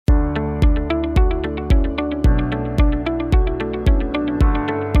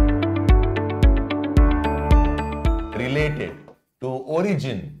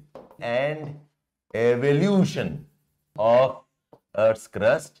origin and evolution of Earth's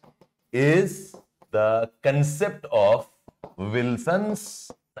crust is the concept of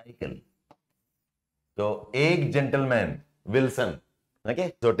Wilson's cycle. So, एक gentleman, Wilson.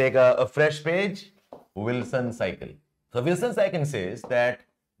 Okay, so take a fresh page, Wilson cycle. So, Wilson cycle says that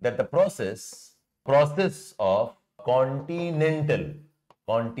the process of continental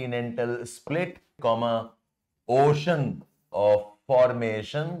split, ocean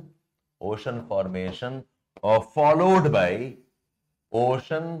formation, followed by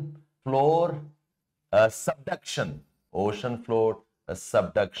ocean floor subduction,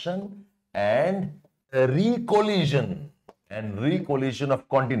 and recollision of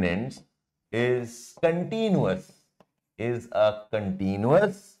continents is a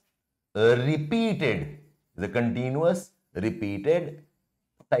continuous repeated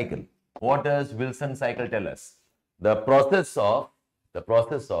cycle. What does Wilson cycle tell us? The process of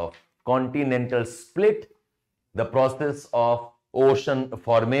continental split, the process of ocean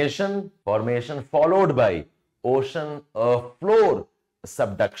formation followed by ocean floor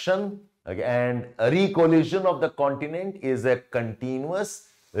subduction, okay, and a recollision of the continent is a continuous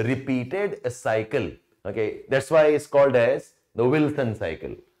repeated cycle. Okay, that's why it's called as the Wilson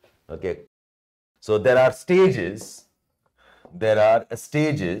cycle. Okay, so there are stages.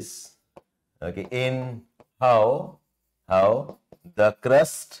 Okay, in how the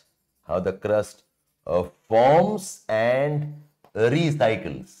crust forms and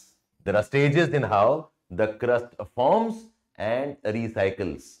recycles. There are stages in how the crust forms and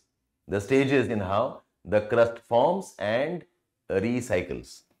recycles.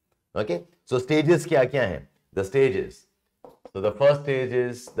 Okay, so stages kya hai? The stages. So the first stage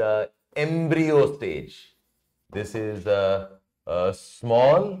is the embryo stage. This is a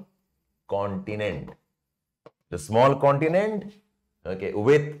small continent. The small continent, okay,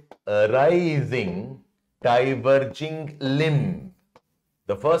 with a rising diverging limb.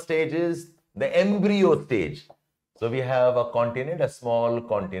 The first stage is the embryo stage. So we have a continent, a small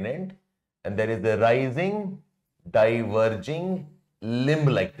continent, and there is a rising diverging limb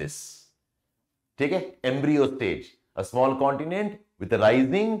like this. Okay? Embryo stage. A small continent with a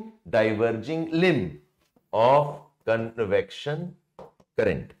rising diverging limb of convection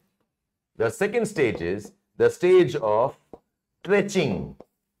current. The second stage is the stage of stretching.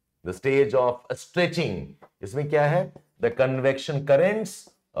 The stage of stretching. Isme kya hai? The convection currents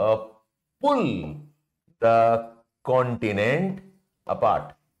pull the continent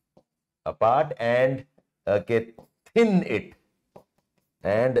apart and thin it.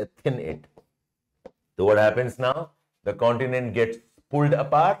 So what happens now? The continent gets pulled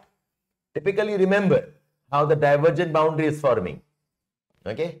apart. Typically, remember how the divergent boundary is forming.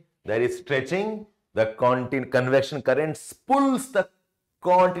 Okay, there is stretching. The convection currents pulls the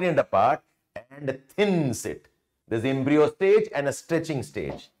continent apart and thins it. There's embryo stage and a stretching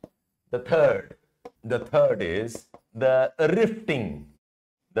stage. The third is the rifting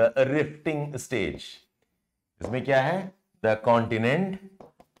stage. Isme kya hai? The continent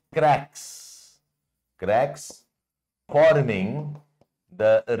cracks, forming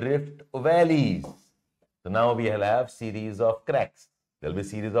the rift valleys. So now we will have series of cracks. There will be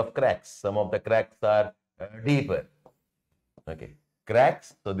series of cracks. Some of the cracks are deeper. Okay,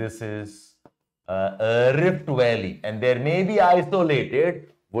 cracks. So this is a rift valley, and there may be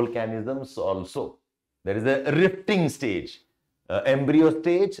isolated volcanisms also. There is a rifting stage, embryo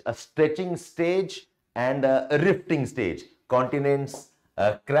stage, a stretching stage, and a rifting stage. Continents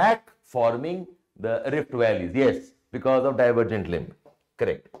crack, forming the rift valleys. Yes, because of divergent limb.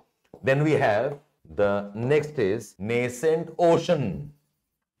 Correct. Then we have the next is nascent ocean.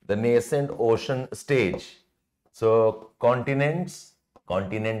 The nascent ocean stage. So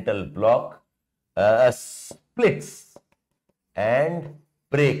continental block splits and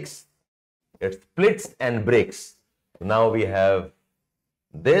breaks. It splits and breaks. Now we have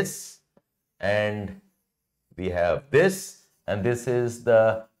this and we have this, and this is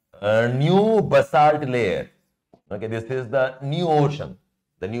the new basalt layer. Okay, this is the new ocean.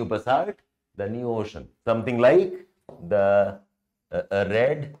 The new basalt, the new ocean. Something like the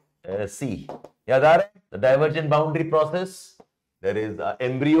Red Sea. Yaad aa raha hai? The divergent boundary process. There is an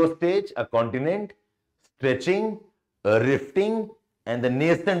embryo stage, a continent, stretching, a rifting, and the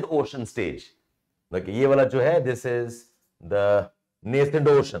nascent ocean stage. Okay, ye wala jo hai, this is the nascent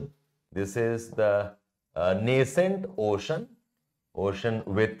ocean. This is the nascent ocean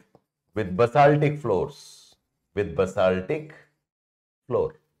with basaltic floors. With basaltic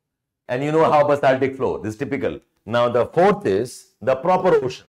floor. And you know how basaltic floor, this is typical. Now the fourth is the proper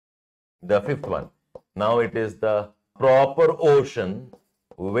ocean. The fifth one. Now it is the proper ocean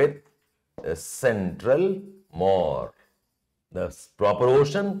with a central more. The proper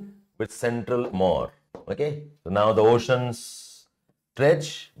ocean with central more. Okay, so now the oceans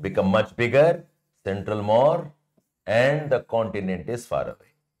stretch, become much bigger, central more, and the continent is far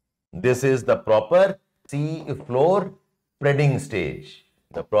away. This is the proper sea floor spreading stage.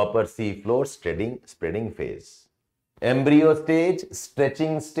 The proper sea floor spreading phase. Embryo stage,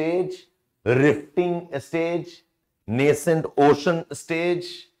 stretching stage, rifting stage, nascent ocean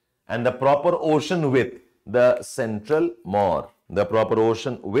stage, and the proper ocean with the central more. The proper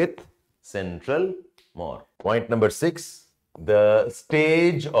ocean with central more. Point number 6, the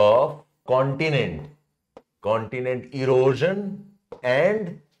stage of continent erosion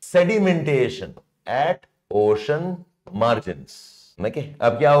and sedimentation at ocean margins. Okay,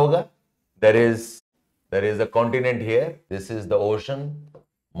 अब क्या होगा? There is a continent here. This is the ocean.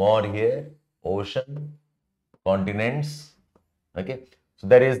 More here, ocean, continents. Okay, so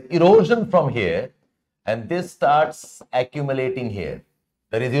there is erosion from here, and this starts accumulating here.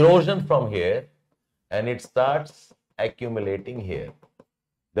 There is erosion from here, and it starts accumulating here.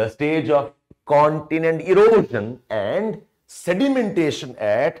 The stage of continent erosion and sedimentation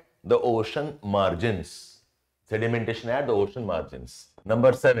at the ocean margins. Sedimentation at the ocean margins.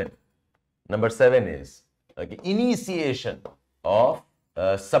 Number 7 is initiation of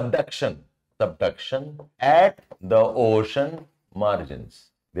subduction at the ocean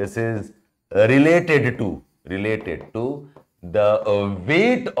margins. This is related to the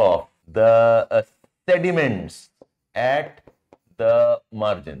weight of the sediments at the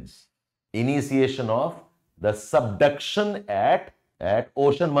margins. Initiation of the subduction at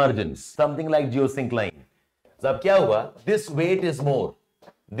ocean margins, something like geosyncline. So अब क्या हुआ? This weight is more.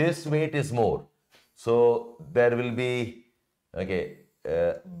 So there will be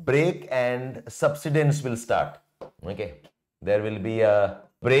break and subsidence will start. Okay, there will be a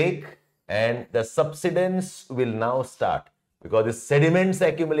break and the subsidence will now start because the sediments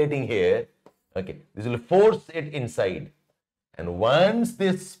accumulating here. Okay, this will force it inside, and once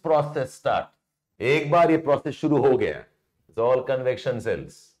this process starts, एक बार ये process शुरू हो गया, it's all convection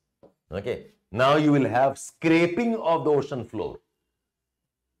cells. Okay, now you will have scraping of the ocean floor.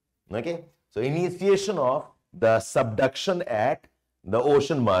 Okay, so initiation of the subduction at the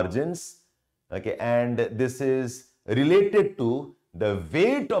ocean margins. Okay, and this is related to the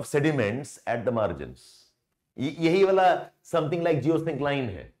weight of sediments at the margins. यही वाला something like geosyncline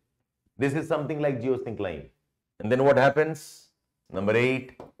है. This is something like geosyncline. And then what happens? Number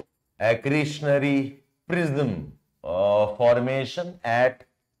 8, accretionary prism formation at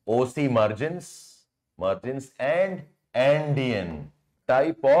OC margins and Andean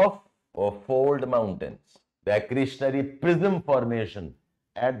type of fold mountains. The accretionary prism formation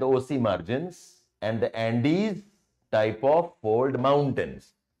at the OC margins and the Andes type of fold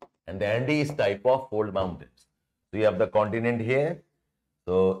mountains. So you have the continent here.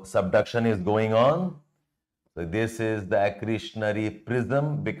 So subduction is going on. So this is the accretionary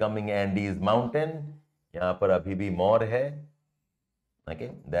prism becoming Andes mountain. यहाँ पर अभी भी more है.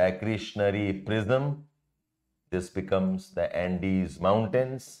 Okay, the accretionary prism. This becomes the Andes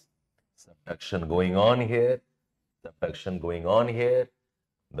mountains. Subduction going on here.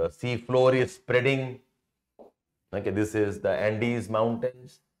 The sea floor is spreading. Okay, this is the Andes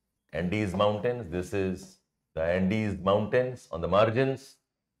mountains. This is the Andes mountains on the margins.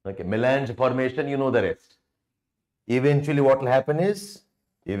 Okay, melange formation, you know the rest. Eventually what will happen is,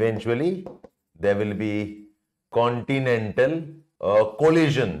 there will be continental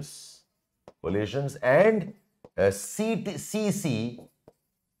collisions and CC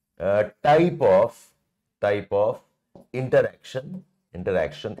type of interaction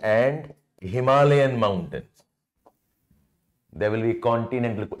and Himalayan mountains. There will be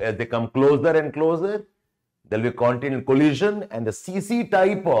continental, as they come closer and closer, there will be continental collision and the CC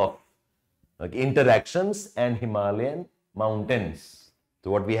type of interactions and Himalayan mountains.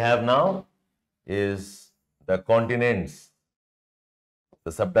 So what we have now is the continents.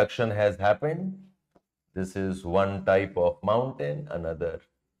 The subduction has happened. This is one type of mountain, another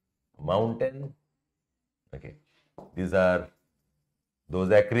mountain. Okay, these are those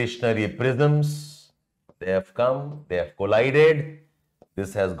accretionary prisms. They have come, they have collided.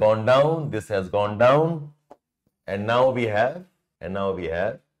 This has gone down, this has gone down, and now we have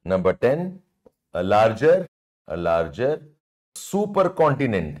number 10, a larger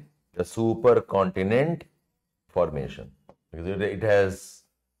supercontinent, the supercontinent formation. Because it has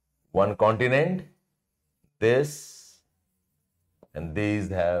one continent, this and these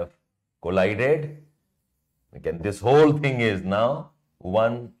have collided. Again, this whole thing is now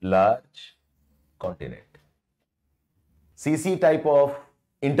one large continent. CC type of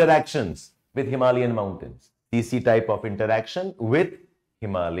interactions with Himalayan mountains. CC type of interaction with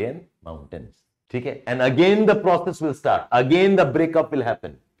Himalayan mountains. Okay? And again the process will start. Again the breakup will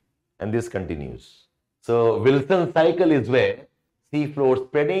happen. And this continues. So Wilson cycle is where sea floor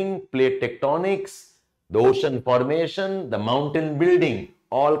spreading, plate tectonics, the ocean formation, the mountain building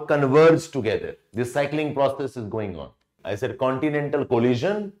all converge together. This cycling process is going on. I said continental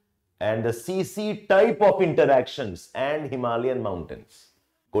collision and the CC type of interactions and Himalayan mountains.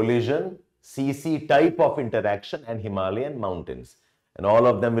 Collision, CC type of interaction and Himalayan mountains. And all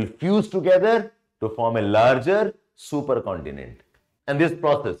of them will fuse together to form a larger supercontinent. And this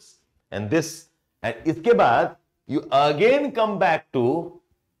process, and iske baad, you again come back to,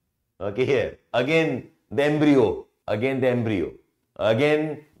 okay, here, again the embryo, again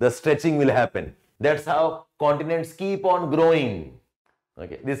the stretching will happen. That's how continents keep on growing.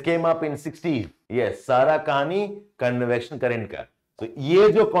 Okay, this came up in 60s. Yes, Sara Kahani convection current ka. So,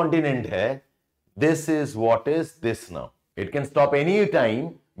 ye jo continent hai, this is what is this now. It can stop any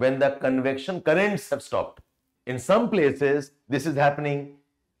time when the convection currents have stopped. In some places, this is happening,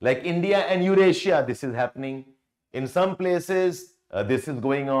 like India and Eurasia, this is happening. In some places, this is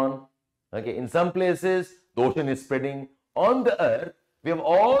going on. Okay, in some places, the ocean is spreading. On the earth, we have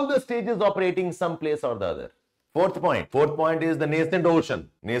all the stages operating some place or the other. Fourth point is the nascent ocean.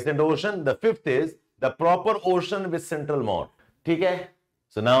 Nascent ocean. The fifth is the proper ocean with central mort. Okay?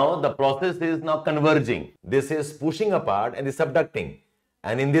 So now the process is now converging. This is pushing apart and is subducting.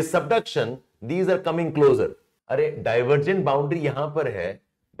 And in this subduction, these are coming closer. Arey, divergent boundary yahan par hai,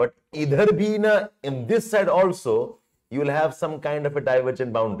 but idhar bhi na, in this side also, you will have some kind of a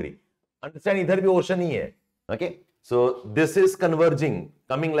divergent boundary. Understand, idhar bhi ocean hi hai. Okay? So this is converging,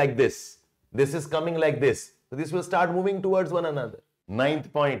 coming like this. This is coming like this. So this will start moving towards one another.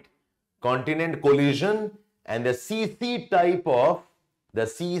 Ninth point, continent collision and the CC type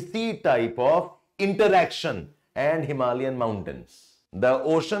of interaction and Himalayan mountains. The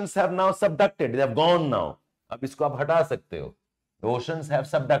oceans have now subducted. They have gone now. Ab isko aap hata sakte ho. The oceans have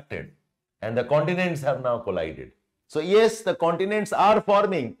subducted and the continents have now collided. So yes, the continents are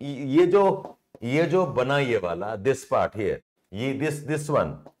forming. Ye jo bana ye wala, this part here, this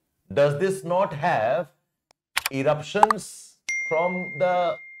one, does this not have eruptions from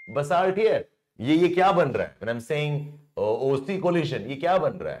the basalt here? Ye kya ban raha hai? When I'm saying OC collision, ye kya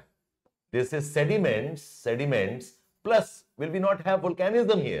ban raha hai? This is sediments plus will we not have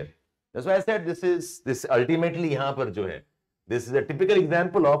volcanism here? That's why I said this ultimately yahan par jo hai. This is a typical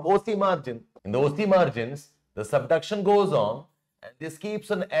example of OC margin. In the OC margins, the subduction goes on and this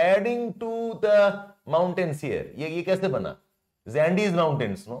keeps on adding to the mountains here. Ye kaise bana? The Andes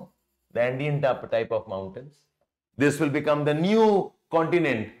mountains, no? The Andean type of mountains. This will become the new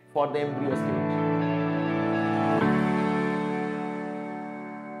continent for the embryo stage.